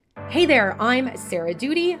Hey there, I'm Sarah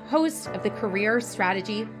Doody, host of the Career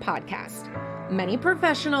Strategy Podcast. Many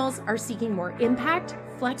professionals are seeking more impact,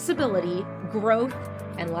 flexibility, growth,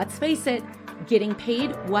 and let's face it, getting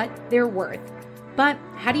paid what they're worth. But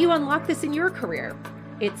how do you unlock this in your career?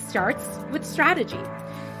 It starts with strategy.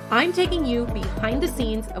 I'm taking you behind the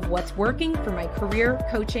scenes of what's working for my career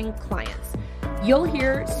coaching clients. You'll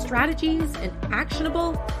hear strategies and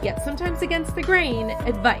actionable, yet sometimes against the grain,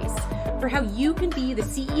 advice for how you can be the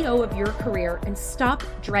CEO of your career and stop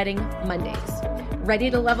dreading Mondays.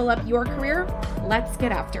 Ready to level up your career? Let's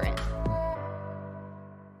get after it.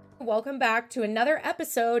 Welcome back to another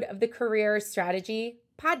episode of the Career Strategy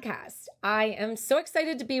Podcast. I am so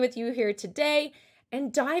excited to be with you here today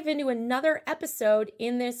and dive into another episode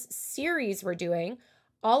in this series we're doing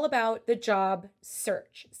all about the job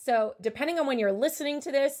search. So depending on when you're listening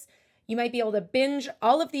to this, you might be able to binge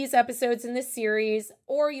all of these episodes in this series,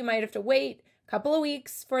 or you might have to wait a couple of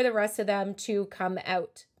weeks for the rest of them to come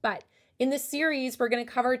out. But in this series, we're going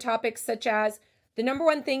to cover topics such as the number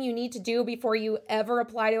one thing you need to do before you ever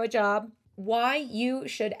apply to a job, why you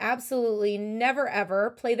should absolutely never ever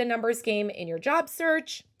play the numbers game in your job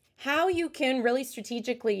search, how you can really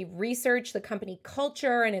strategically research the company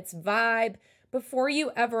culture and its vibe before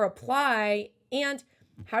you ever apply, and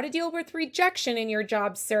how to deal with rejection in your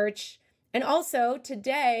job search. And also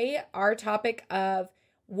today, our topic of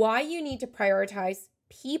why you need to prioritize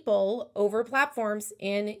people over platforms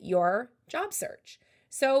in your job search.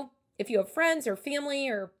 So if you have friends or family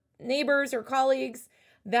or neighbors or colleagues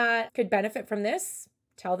that could benefit from this,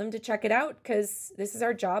 tell them to check it out because this is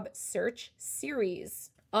our job search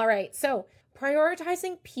series. All right, so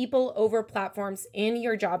prioritizing people over platforms in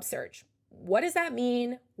your job search. What does that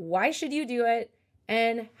mean? Why should you do it?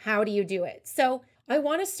 And how do you do it? So I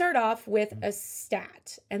want to start off with a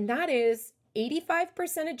stat, and that is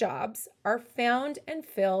 85% of jobs are found and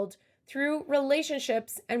filled through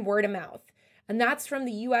relationships and word of mouth. And that's from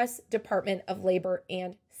the U.S. Department of Labor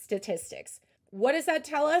and Statistics. What does that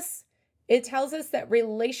tell us? It tells us that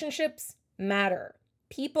relationships matter.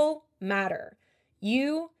 People matter.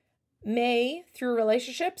 You may, through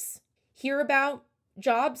relationships, hear about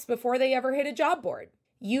jobs before they ever hit a job board.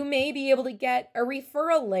 You may be able to get a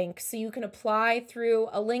referral link so you can apply through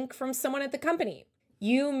a link from someone at the company.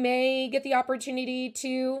 You may get the opportunity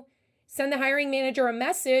to send the hiring manager a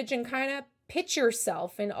message and kind of pitch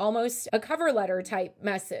yourself in almost a cover letter type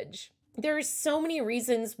message. There's so many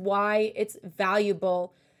reasons why it's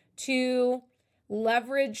valuable to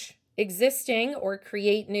leverage existing or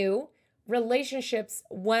create new relationships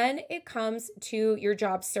when it comes to your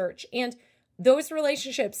job search. And those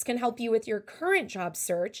relationships can help you with your current job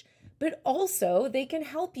search, but also they can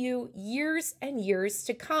help you years and years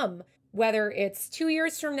to come, whether it's 2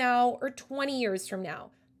 years from now or 20 years from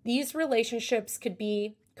now. These relationships could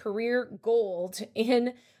be career gold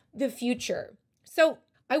in the future. So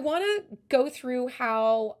I want to go through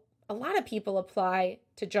how a lot of people apply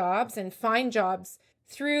to jobs and find jobs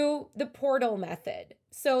through the portal method.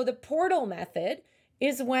 So the portal method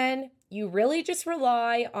is when you really just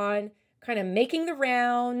rely on kind of making the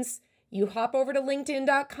rounds. You hop over to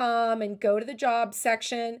linkedin.com and go to the job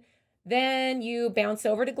section. Then you bounce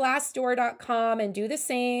over to glassdoor.com and do the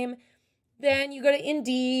same. Then you go to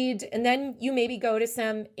Indeed, and then you maybe go to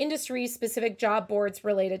some industry-specific job boards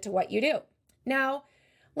related to what you do. Now,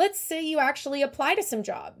 let's say you actually apply to some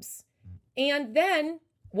jobs. And then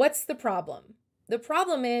what's the problem? The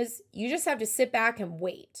problem is you just have to sit back and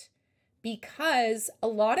wait. Because a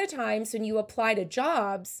lot of times when you apply to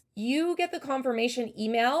jobs, you get the confirmation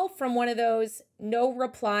email from one of those no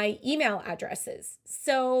reply email addresses.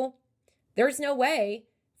 So there's no way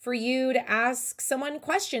for you to ask someone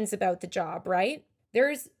questions about the job, right?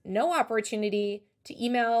 There's no opportunity to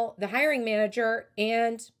email the hiring manager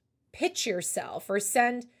and pitch yourself or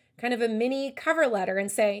send kind of a mini cover letter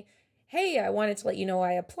and say, hey, I wanted to let you know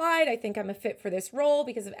I applied. I think I'm a fit for this role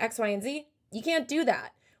because of X, Y, and Z. You can't do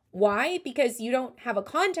that. Why? Because you don't have a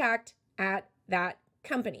contact at that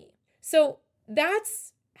company. So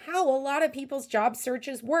that's how a lot of people's job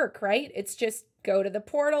searches work, right? It's just go to the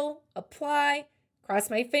portal, apply, cross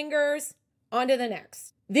my fingers, on to the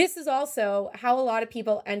next. This is also how a lot of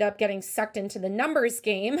people end up getting sucked into the numbers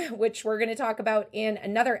game, which we're going to talk about in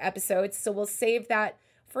another episode. So we'll save that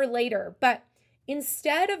for later. But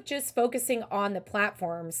instead of just focusing on the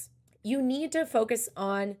platforms, you need to focus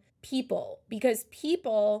on people, because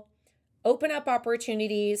people open up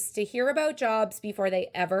opportunities to hear about jobs before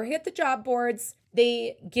they ever hit the job boards.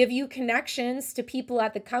 They give you connections to people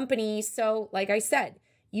at the company. So like I said,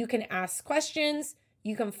 you can ask questions,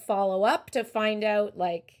 you can follow up to find out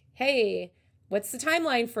like, hey, what's the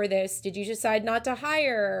timeline for this? Did you decide not to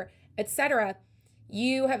hire? etc.,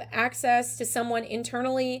 you have access to someone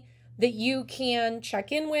internally that you can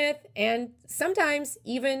check in with and sometimes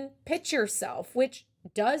even pitch yourself, which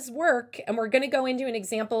does work. And we're going to go into an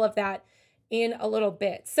example of that in a little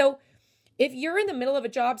bit. So if you're in the middle of a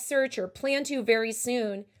job search or plan to very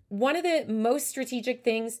soon, one of the most strategic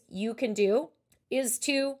things you can do is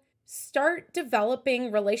to start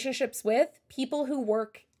developing relationships with people who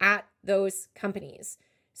work at those companies.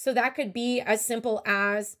 So that could be as simple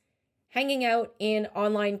as hanging out in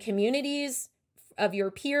online communities of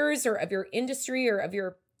your peers or of your industry or of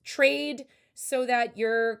your trade, so that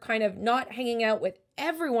you're kind of not hanging out with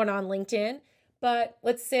everyone on LinkedIn. But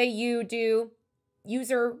let's say you do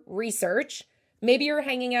user research. Maybe you're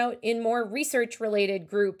hanging out in more research related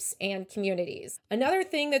groups and communities. Another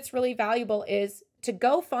thing that's really valuable is to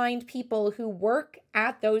go find people who work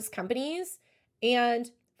at those companies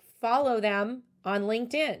and follow them on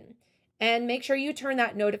LinkedIn. And make sure you turn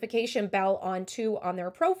that notification bell on too on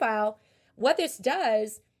their profile. What this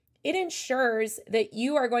does, it ensures that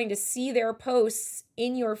you are going to see their posts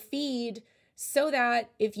in your feed, so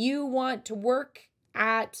that if you want to work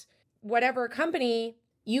at whatever company,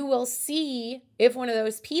 you will see if one of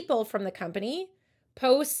those people from the company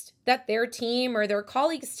post that their team or their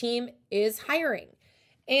colleagues' team is hiring.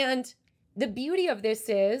 And the beauty of this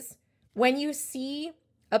is when you see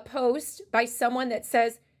a post by someone that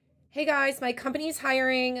says, hey guys, my company's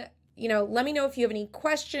hiring, let me know if you have any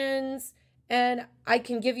questions and I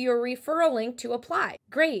can give you a referral link to apply.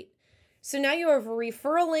 Great. So now you have a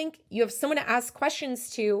referral link, you have someone to ask questions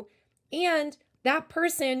to, and that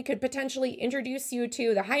person could potentially introduce you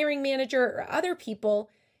to the hiring manager or other people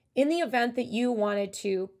in the event that you wanted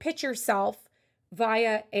to pitch yourself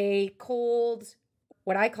via a cold,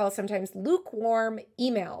 what I call sometimes lukewarm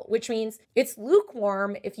email, which means it's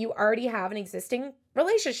lukewarm if you already have an existing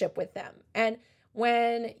relationship with them. And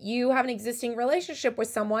when you have an existing relationship with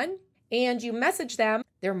someone and you message them,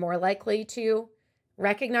 they're more likely to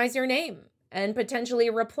recognize your name and potentially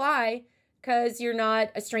reply because you're not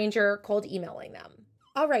a stranger cold emailing them.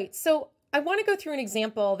 All right, so I want to go through an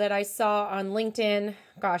example that I saw on LinkedIn,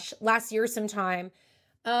 last year sometime,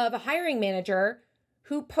 of a hiring manager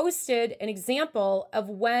who posted an example of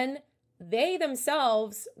when they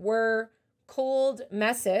themselves were cold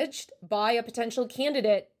messaged by a potential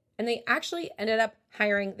candidate and they actually ended up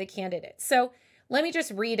hiring the candidate. So let me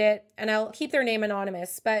just read it and I'll keep their name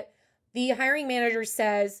anonymous, but the hiring manager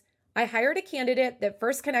says, I hired a candidate that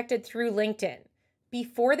first connected through LinkedIn.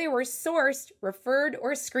 Before they were sourced, referred,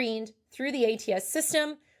 or screened through the ATS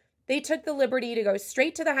system, they took the liberty to go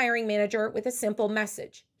straight to the hiring manager with a simple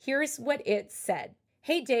message. Here's what it said.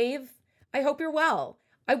 Hey, Dave, I hope you're well.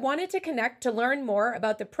 I wanted to connect to learn more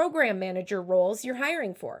about the program manager roles you're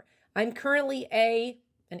hiring for. I'm currently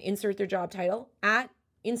and insert their job title, at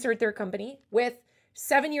insert their company, with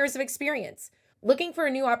 7 years of experience, looking for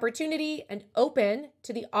a new opportunity and open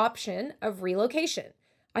to the option of relocation.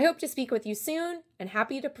 I hope to speak with you soon and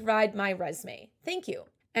happy to provide my resume. Thank you.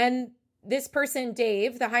 And this person,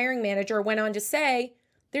 Dave, the hiring manager, went on to say,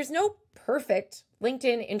 there's no perfect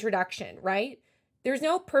LinkedIn introduction, right? There's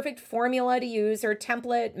no perfect formula to use or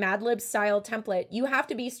template, Mad Lib style template. You have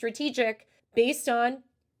to be strategic based on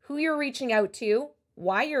who you're reaching out to,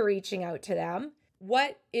 why you're reaching out to them,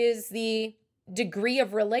 what is the degree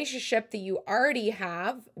of relationship that you already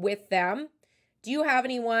have with them. Do you have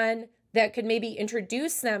anyone that could maybe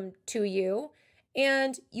introduce them to you?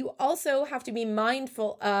 And you also have to be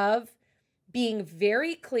mindful of being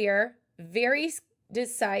very clear, very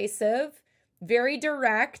decisive, very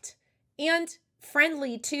direct, and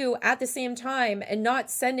friendly too at the same time, and not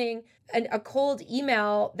sending a cold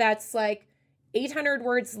email that's like 800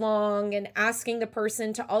 words long and asking the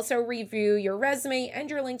person to also review your resume and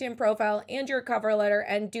your LinkedIn profile and your cover letter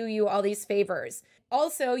and do you all these favors.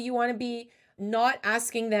 Also, you want to be not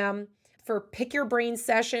asking them for pick your brain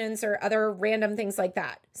sessions or other random things like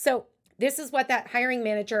that. So this is what that hiring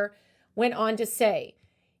manager went on to say.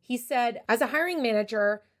 He said, as a hiring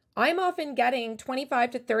manager, I'm often getting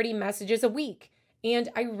 25 to 30 messages a week, and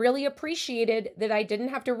I really appreciated that I didn't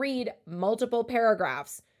have to read multiple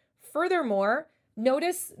paragraphs. Furthermore,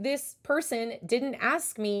 notice this person didn't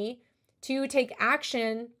ask me to take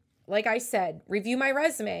action, like I said, review my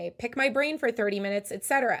resume, pick my brain for 30 minutes,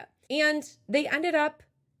 etc. And they ended up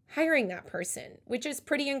hiring that person, which is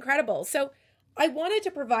pretty incredible. So I wanted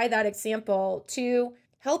to provide that example to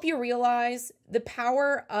help you realize the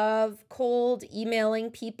power of cold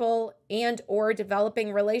emailing people and or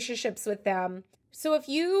developing relationships with them. So if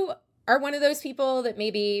you are one of those people that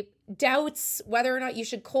maybe doubts whether or not you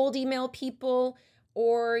should cold email people,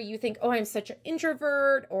 or you think, oh, I'm such an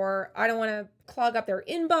introvert, or I don't want to clog up their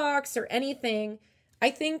inbox or anything. I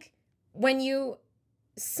think when you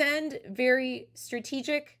send very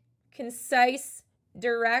strategic, concise,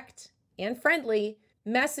 direct, and friendly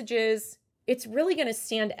messages, it's really going to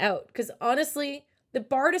stand out. Because honestly, the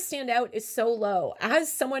bar to stand out is so low.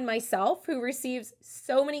 As someone myself who receives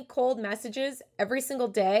so many cold messages every single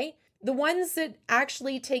day, the ones that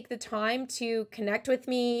actually take the time to connect with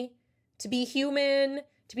me, to be human,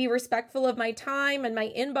 to be respectful of my time and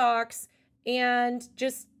my inbox, and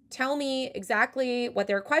just tell me exactly what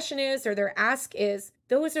their question is or their ask is,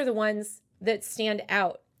 those are the ones that stand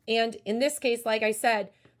out. And in this case, like I said,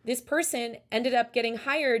 this person ended up getting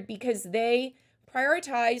hired because they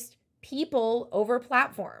prioritized people over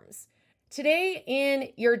platforms. Today in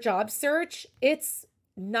your job search, it's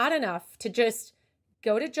not enough to just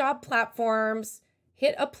go to job platforms,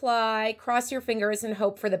 hit apply, cross your fingers, and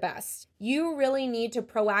hope for the best. You really need to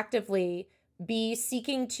proactively be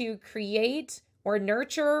seeking to create or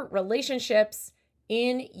nurture relationships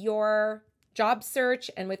in your job search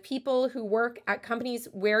and with people who work at companies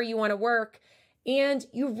where you want to work. And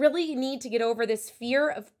you really need to get over this fear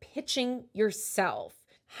of pitching yourself.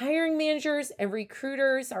 Hiring managers and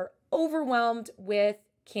recruiters are overwhelmed with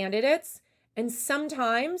candidates, and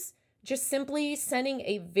sometimes just simply sending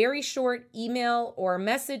a very short email or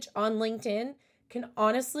message on LinkedIn can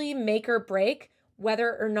honestly make or break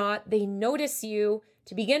whether or not they notice you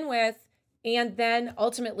to begin with and then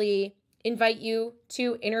ultimately invite you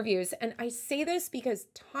to interviews. And I say this because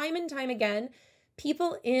time and time again,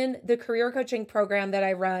 people in the career coaching program that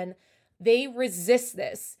I run, they resist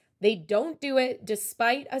this. They don't do it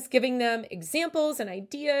despite us giving them examples and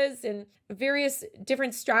ideas and various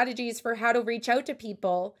different strategies for how to reach out to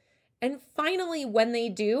people. And finally, when they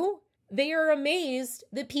do, they are amazed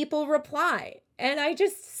that people reply. And I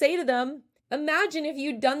just say to them, imagine if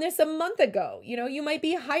you'd done this a month ago, you might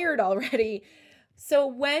be hired already. So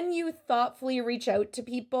when you thoughtfully reach out to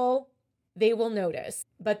people, they will notice.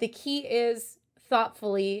 But the key is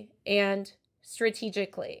thoughtfully and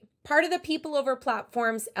strategically. Part of the people over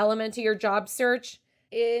platforms element of your job search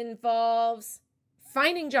involves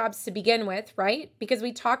finding jobs to begin with, right? Because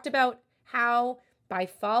we talked about how by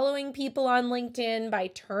following people on LinkedIn, by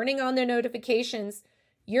turning on their notifications,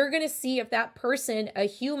 you're going to see if that person, a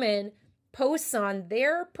human, posts on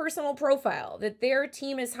their personal profile that their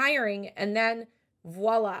team is hiring, and then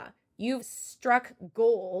voila, you've struck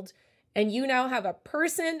gold, and you now have a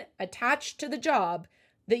person attached to the job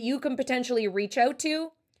that you can potentially reach out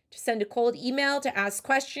to send a cold email, to ask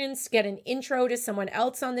questions, to get an intro to someone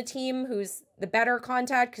else on the team who's the better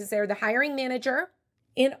contact because they're the hiring manager.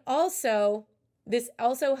 And also, this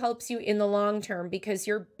also helps you in the long term because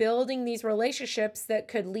you're building these relationships that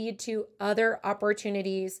could lead to other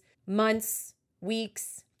opportunities months,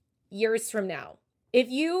 weeks, years from now. If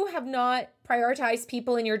you have not prioritized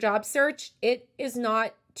people in your job search, it is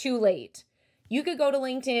not too late. You could go to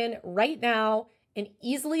LinkedIn right now and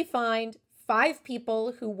easily find 5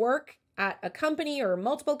 people who work at a company or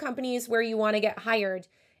multiple companies where you want to get hired,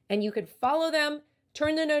 and you could follow them,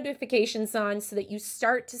 turn the notifications on so that you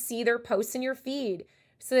start to see their posts in your feed.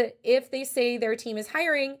 So that if they say their team is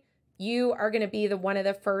hiring, you are going to be one of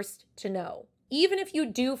the first to know. Even if you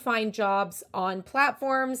do find jobs on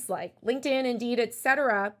platforms like LinkedIn, Indeed,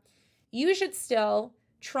 etc., you should still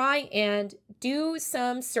try and do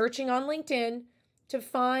some searching on LinkedIn to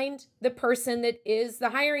find the person that is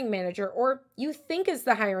the hiring manager or you think is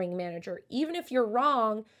the hiring manager. Even if you're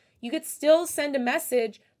wrong, you could still send a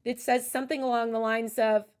message that says something along the lines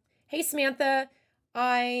of, hey, Samantha,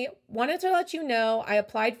 I wanted to let you know I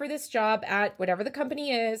applied for this job at whatever the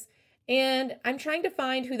company is, and I'm trying to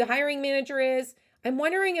find who the hiring manager is. I'm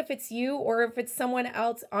wondering if it's you or if it's someone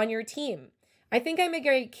else on your team. I think I'm a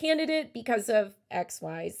great candidate because of X,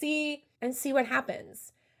 Y, Z, and see what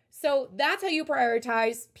happens. So that's how you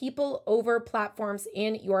prioritize people over platforms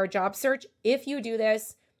in your job search. If you do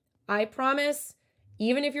this, I promise,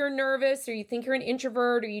 even if you're nervous or you think you're an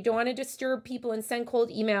introvert or you don't want to disturb people and send cold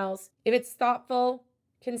emails, if it's thoughtful,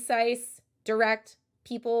 concise, direct,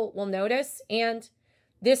 people will notice. And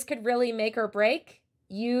this could really make or break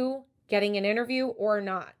you getting an interview or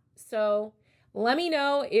not. So let me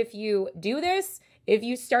know if you do this. If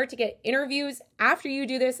you start to get interviews after you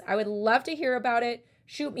do this, I would love to hear about it.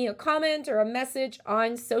 Shoot me a comment or a message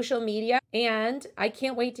on social media. And I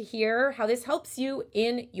can't wait to hear how this helps you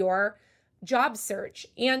in your job search.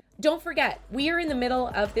 And don't forget, we are in the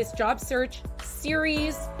middle of this job search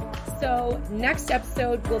series. So next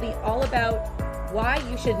episode will be all about why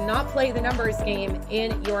you should not play the numbers game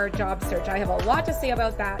in your job search. I have a lot to say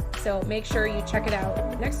about that. So make sure you check it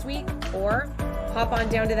out next week or hop on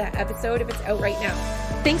down to that episode if it's out right now.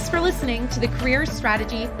 Thanks for listening to the Career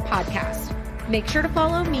Strategy Podcast. Make sure to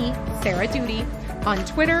follow me, Sarah Doody, on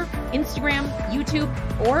Twitter, Instagram, YouTube,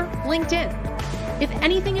 or LinkedIn. If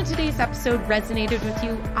anything in today's episode resonated with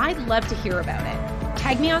you, I'd love to hear about it.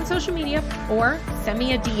 Tag me on social media or send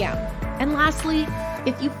me a DM. And lastly,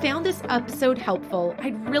 if you found this episode helpful,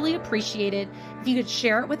 I'd really appreciate it if you could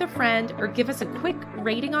share it with a friend or give us a quick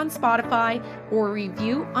rating on Spotify or a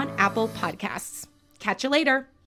review on Apple Podcasts. Catch you later.